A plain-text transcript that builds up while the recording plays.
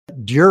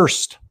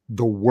Durst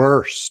the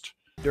worst.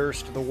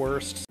 Durst the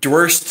worst.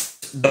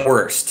 Durst the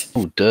worst.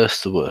 Oh,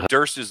 Durst the worst.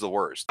 Durst is the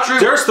worst.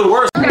 Durst the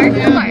worst.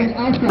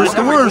 Durst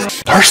the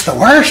worst. Durst the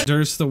worst.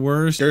 Durst the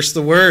worst. Durst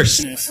the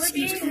worst.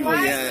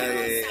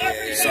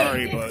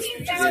 Sorry, but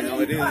you know,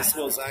 it is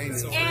still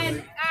Zionism.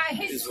 And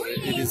his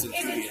tweeting is an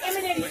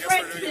imminent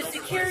threat to the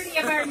security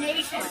of our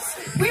nation.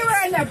 We were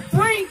on the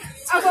brink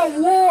of a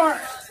war.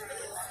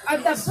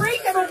 Of the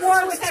brink of a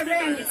war with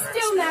Iran. It's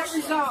still not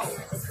resolved.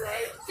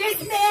 This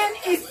man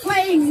is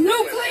playing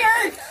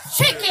nuclear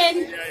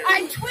chicken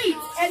on tweets,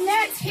 and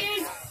that's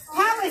his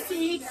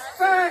policy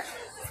for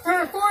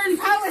foreign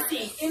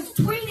policy, is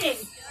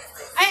tweeting.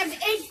 I have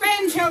 8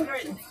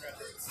 grandchildren.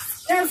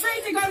 They're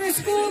afraid to go to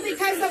school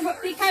because of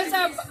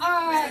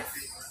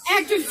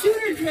active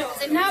shooter drills,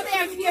 and now they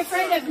have to be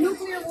afraid of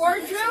nuclear war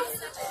drills.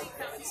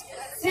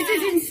 This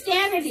is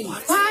insanity.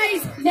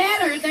 Lies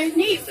matter. There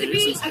needs to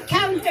be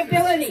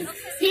accountability.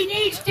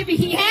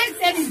 He has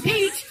been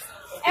impeached.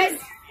 As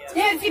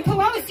Nancy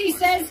Pelosi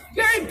says,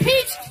 you're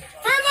impeached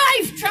for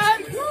life,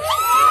 Trump.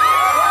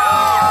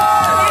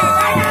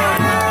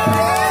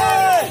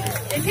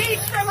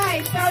 Impeached for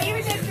life. So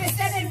even if the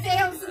Senate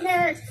fails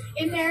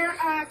in their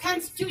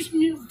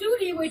constitutional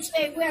duty, which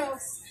they will,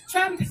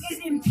 Trump is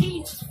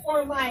impeached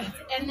for life,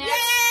 and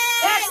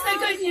that's the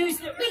good news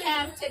that we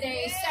have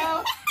today.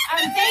 So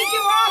thank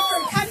you all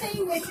for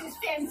coming. This is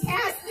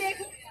fantastic,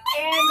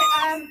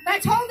 and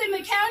let's hold him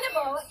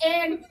accountable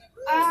and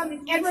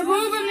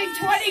remove him in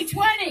 2020.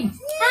 Bernie,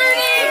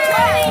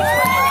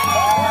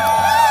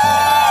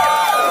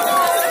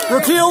 2020.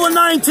 Repeal the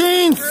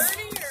 19th.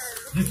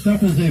 Next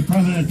up is a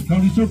prominent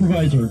county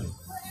supervisor.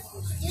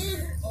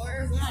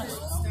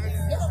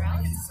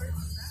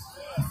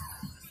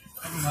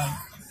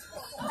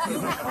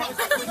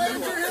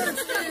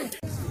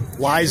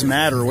 Lies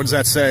matter. What does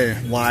that say?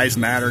 Lies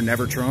matter,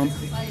 never Trump?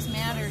 Lies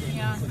matter,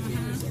 yeah.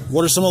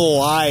 What are some of the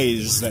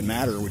lies that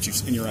matter,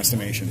 in your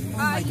estimation? You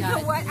know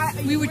what?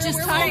 We were just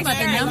talking about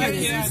the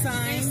numbers.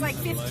 There's like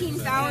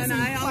 15,000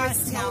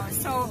 plus now.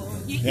 So,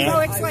 you know,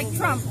 it's like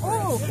Trump.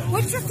 Oh,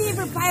 what's your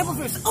favorite Bible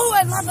verse? Oh,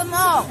 I love them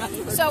all.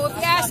 So if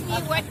you ask me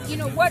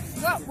what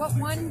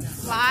one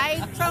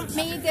lie Trump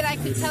made that I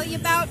could tell you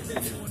about,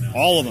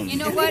 all of them. you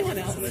know what?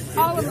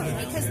 All of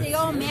them, because they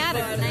all matter.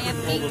 And I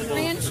have 8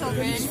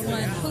 grandchildren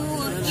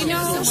who, you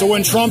know. So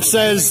when Trump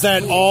says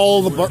that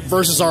all the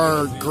verses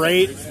are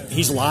great,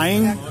 he's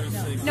lying?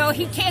 No,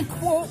 he can't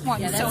quote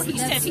one. So he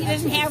says he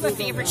doesn't have a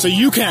favorite. So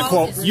you can't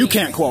quote. You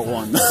can't quote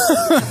one.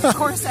 Of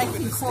course, I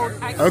can quote.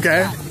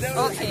 Okay.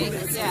 Okay.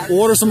 Yeah. Well,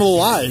 what are some of the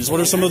lies?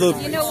 What are some of the?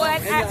 You know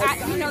what?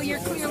 You know, you're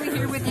clearly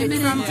here with the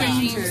Trump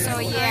regime. So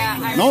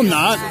yeah. No, I'm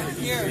not.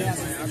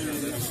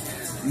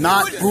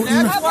 Not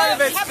Putin. How about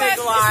this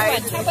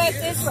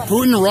one?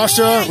 Putin,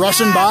 Russia,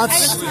 Russian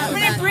bots. I'm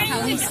gonna bring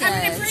the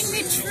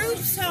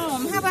troops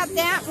home. How about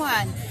that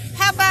one?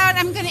 How about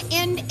I'm going to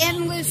end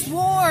endless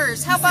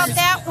wars? How about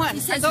that one?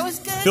 Are those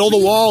good? Build a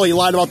wall. He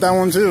lied about that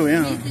one too.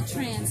 Yeah.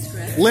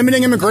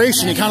 Limiting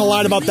immigration. He kind of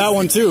lied about that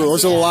one too.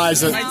 Those are the lies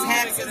that. My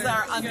taxes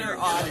are under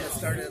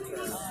audit.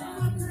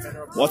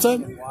 What's that?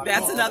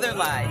 That's another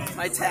lie.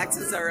 My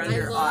taxes are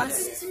under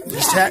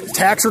audit.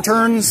 Tax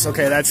returns.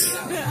 Okay, that's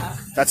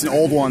an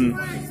old one.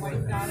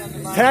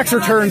 Tax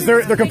returns.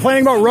 They're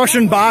complaining about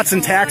Russian bots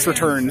and tax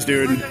returns,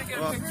 dude.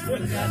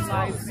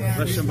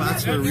 Russian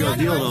bots were a real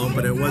deal, though,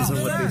 but it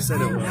wasn't what they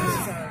said it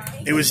was.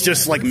 It was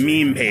just like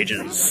meme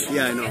pages.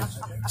 Yeah, I know.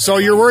 So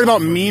you're worried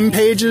about meme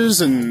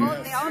pages and...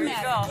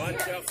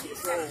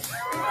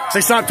 So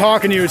they stop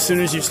talking to you as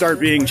soon as you start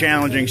being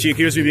challenging. She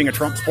accused me of being a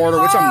Trump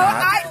supporter, which I'm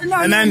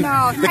not.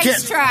 No.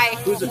 Nice try.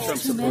 Who's a Trump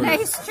supporter?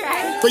 Nice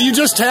try. But you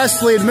just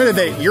tacitly admitted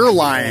that you're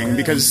lying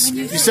because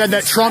you said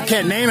that Trump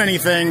can't name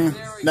anything,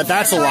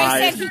 that's a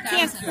lie. I said he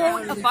can't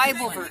quote a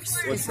Bible verse,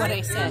 is what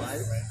I said.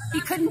 He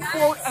couldn't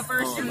quote a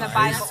verse from the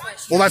Bible.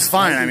 Well, that's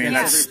fine. I mean,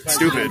 that's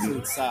stupid.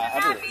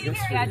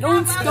 Yeah,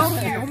 don't.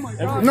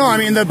 No, I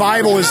mean, the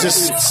Bible is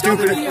just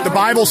stupid. The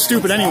Bible's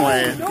stupid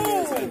anyway.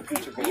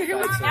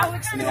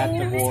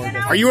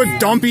 Are you a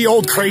dumpy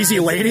old crazy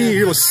lady? Are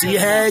you a sea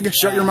hag?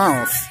 Shut your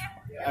mouth.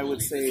 I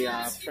would say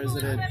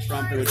President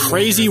Trump.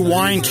 Crazy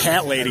wine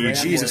cat lady.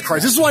 Jesus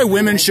Christ. This is why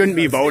women shouldn't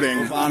be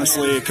voting,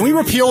 honestly. Can we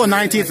repeal the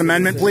 19th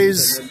Amendment,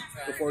 please?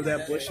 Before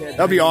that, Bush had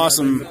that'd be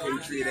awesome. The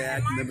Patriot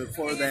Act, and then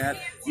before that,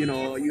 you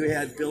know, you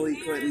had Billy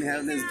Clinton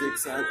having his dick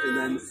sucked, and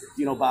then,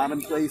 you know,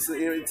 bottom place.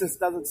 It just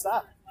doesn't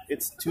stop.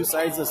 It's two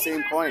sides of the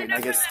same coin.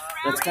 I guess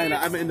that's kind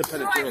of. I'm an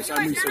independent journalist, so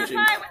I'm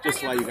researching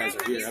just why you guys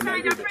are here. I'm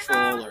not here to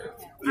troll or,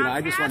 you know,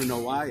 I just want to know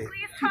why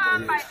people are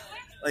here.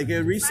 Like,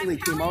 it recently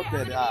came out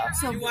that...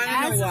 so you want to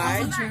know why?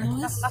 As a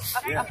journalist?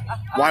 Yeah.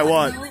 Why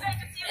what?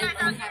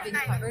 And having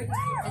covered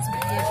as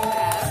many as you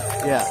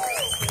have. Yeah.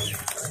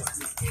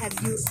 Have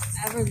you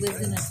ever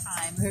lived in a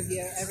time, or have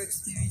you ever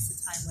experienced a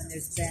time when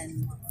there's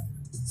been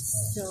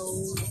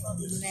so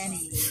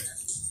many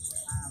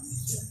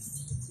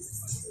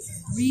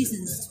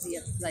reasons to be,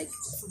 like,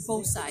 for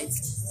both sides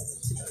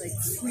to, like,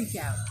 freak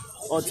out?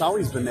 Well, it's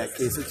always been that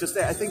case. It's just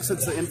that I think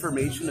since the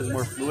information is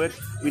more fluid,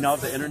 we now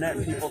have the internet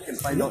and people can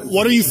find out.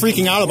 What are you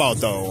freaking out about,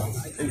 though?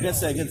 I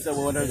guess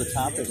what are the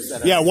topics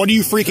that? Yeah, what are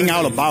you freaking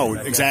out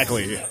about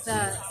exactly?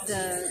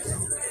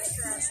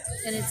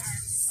 And it's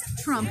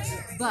Trump,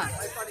 but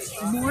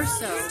more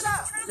so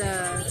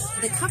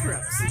the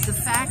cover-ups, the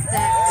fact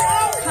that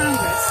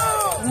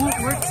Congress won't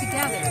work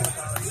together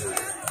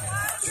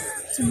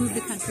to move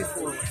the country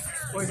forward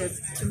or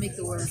to make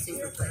the world a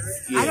safer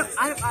place. Yeah.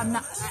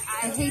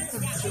 I hate the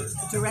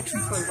direction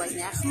toward white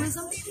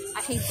nationalism.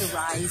 I hate the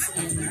rise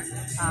in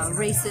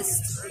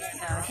racist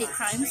hate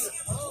crimes.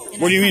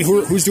 What do you mean?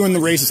 Who's doing the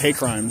racist hate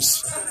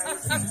crimes?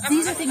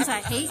 These are things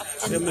I hate.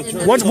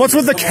 What's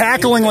with the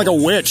cackling like a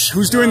witch?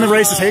 Who's doing the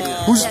racist hate?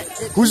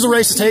 Who's the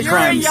racist hate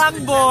crimes? You're a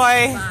young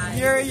boy.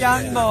 You're a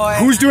young boy.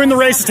 Who's doing the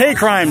racist hate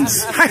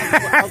crimes?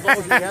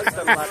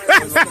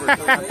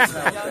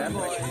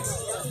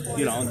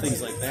 You know, and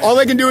things like that. All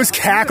they can do is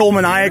cackle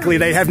maniacally.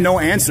 They have no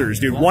answers,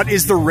 dude. What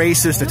is the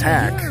racist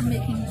attack?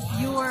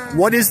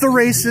 What is the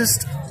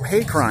racist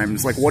hate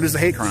crimes? Like, what is the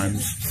hate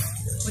crimes?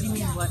 What do you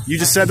mean, what? You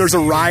just said there's a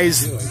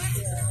rise.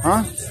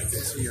 Huh?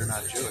 So you're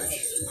not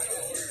Jewish.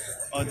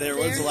 Oh, there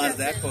was a lot of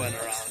that going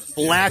around.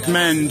 Black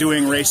men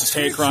doing racist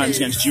hate crimes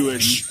against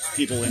Jewish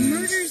people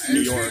in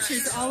New York.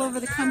 Churches all over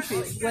the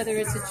country, whether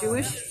it's a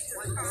Jewish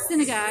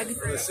synagogue.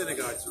 The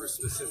synagogues were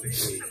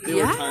specifically, they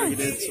were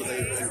targeted, so they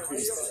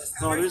increased.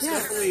 No, there's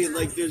definitely,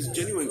 like, there's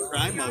genuine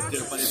crime out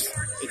there, but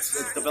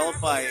it's developed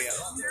by,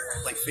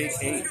 like, fake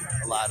hate,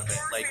 a lot of it.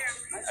 Like,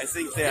 I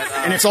think that...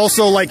 and it's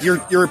also, like,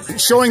 you're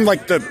showing,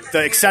 like,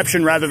 the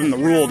exception rather than the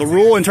rule. The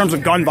rule in terms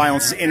of gun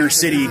violence is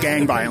inner-city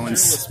gang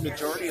violence.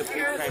 Majority of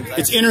hate crimes...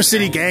 It's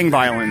inner-city gang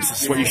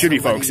violence is what you should be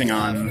focusing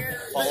on.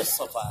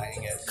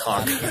 Falsifying it.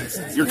 Cock.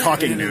 You're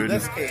talking, dude. In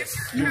this case,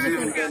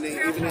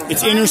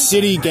 it's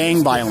inner-city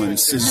gang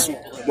violence is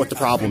what the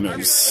problem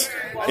is.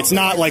 It's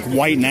not like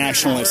white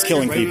nationalists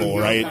killing people,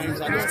 right?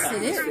 Yes,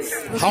 it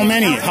is. How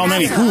many? How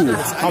many? Who?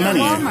 How many?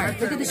 Walmart.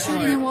 Look at the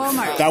shooting in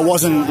Walmart. That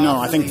wasn't. No,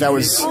 I think that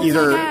was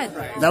either.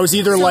 That was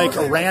either like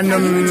a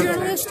random. Are you a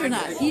journalist or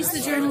not? He's the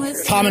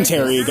journalist.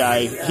 Commentary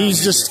guy.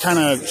 He's just kind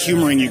of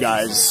humoring you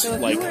guys. So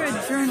if like, you were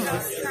a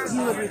journalist,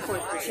 you would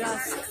report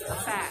just the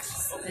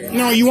facts.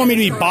 No, you want me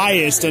to be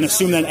biased and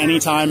assume that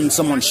anytime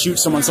someone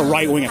shoots someone, it's a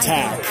right-wing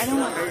attack. I don't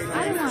want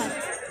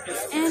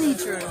any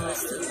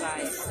journalist to be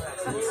biased.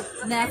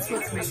 And that's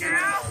what's missing.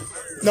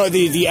 No,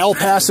 the El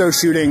Paso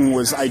shooting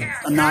was,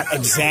 I'm not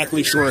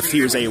exactly sure if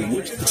he was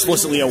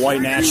explicitly a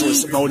white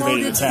nationalist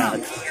motivated attack.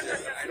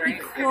 He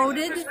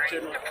quoted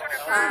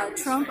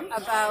Trump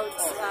about,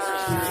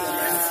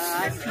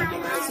 I can't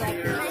remember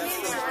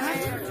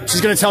exactly.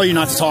 She's going to tell you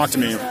not to talk to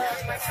me.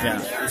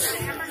 Yeah.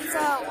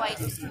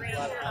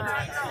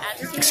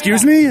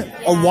 Excuse me?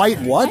 A white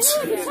what?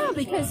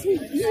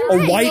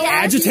 A white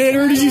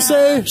agitator, did you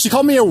say? She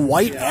called me a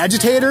white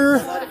agitator?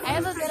 I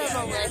have a bit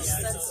of a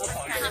list that's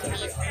kind of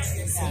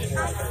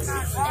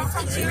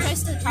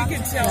You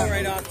can tell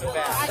right off the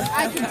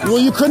bat. Well,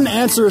 you couldn't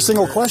answer a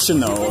single question,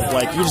 though.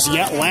 Like, you just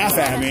laugh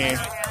at me.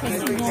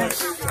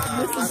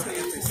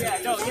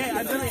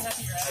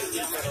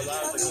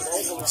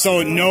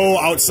 So no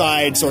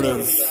outside sort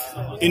of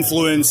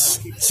influence.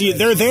 See,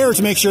 they're there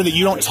to make sure that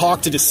you don't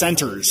talk to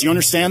dissenters. You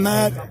understand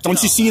that?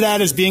 Don't you see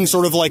that as being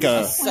sort of like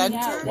a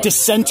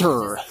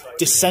dissenter,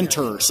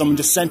 some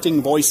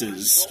dissenting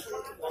voices?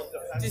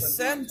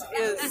 Dissent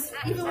is...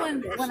 Even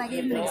when I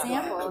gave him an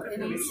example,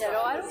 and he said,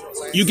 oh, I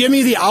don't... You give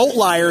me the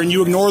outlier and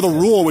you ignore the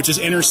rule, which is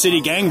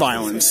inner-city gang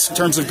violence, in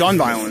terms of gun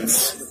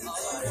violence.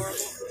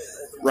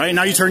 Right?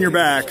 Now you turn your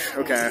back.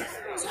 Okay.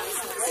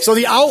 So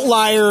the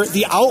outlier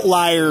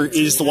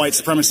is the white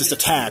supremacist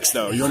attacks,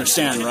 though. You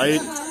understand,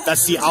 right?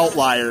 That's the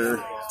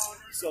outlier.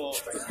 So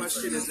the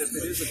question is, if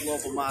it is a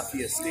global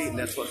mafia state, and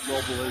that's what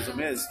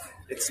globalism is,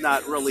 it's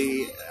not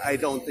really, I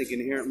don't think,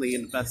 inherently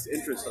in the best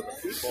interest of the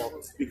people,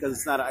 because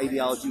it's not an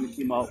ideology we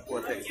came out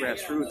with at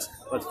grassroots,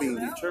 but it's being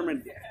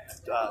determined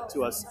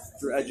to us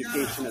through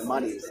education and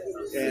money,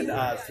 and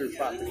through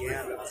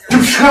propaganda.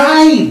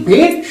 Try,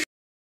 bitch!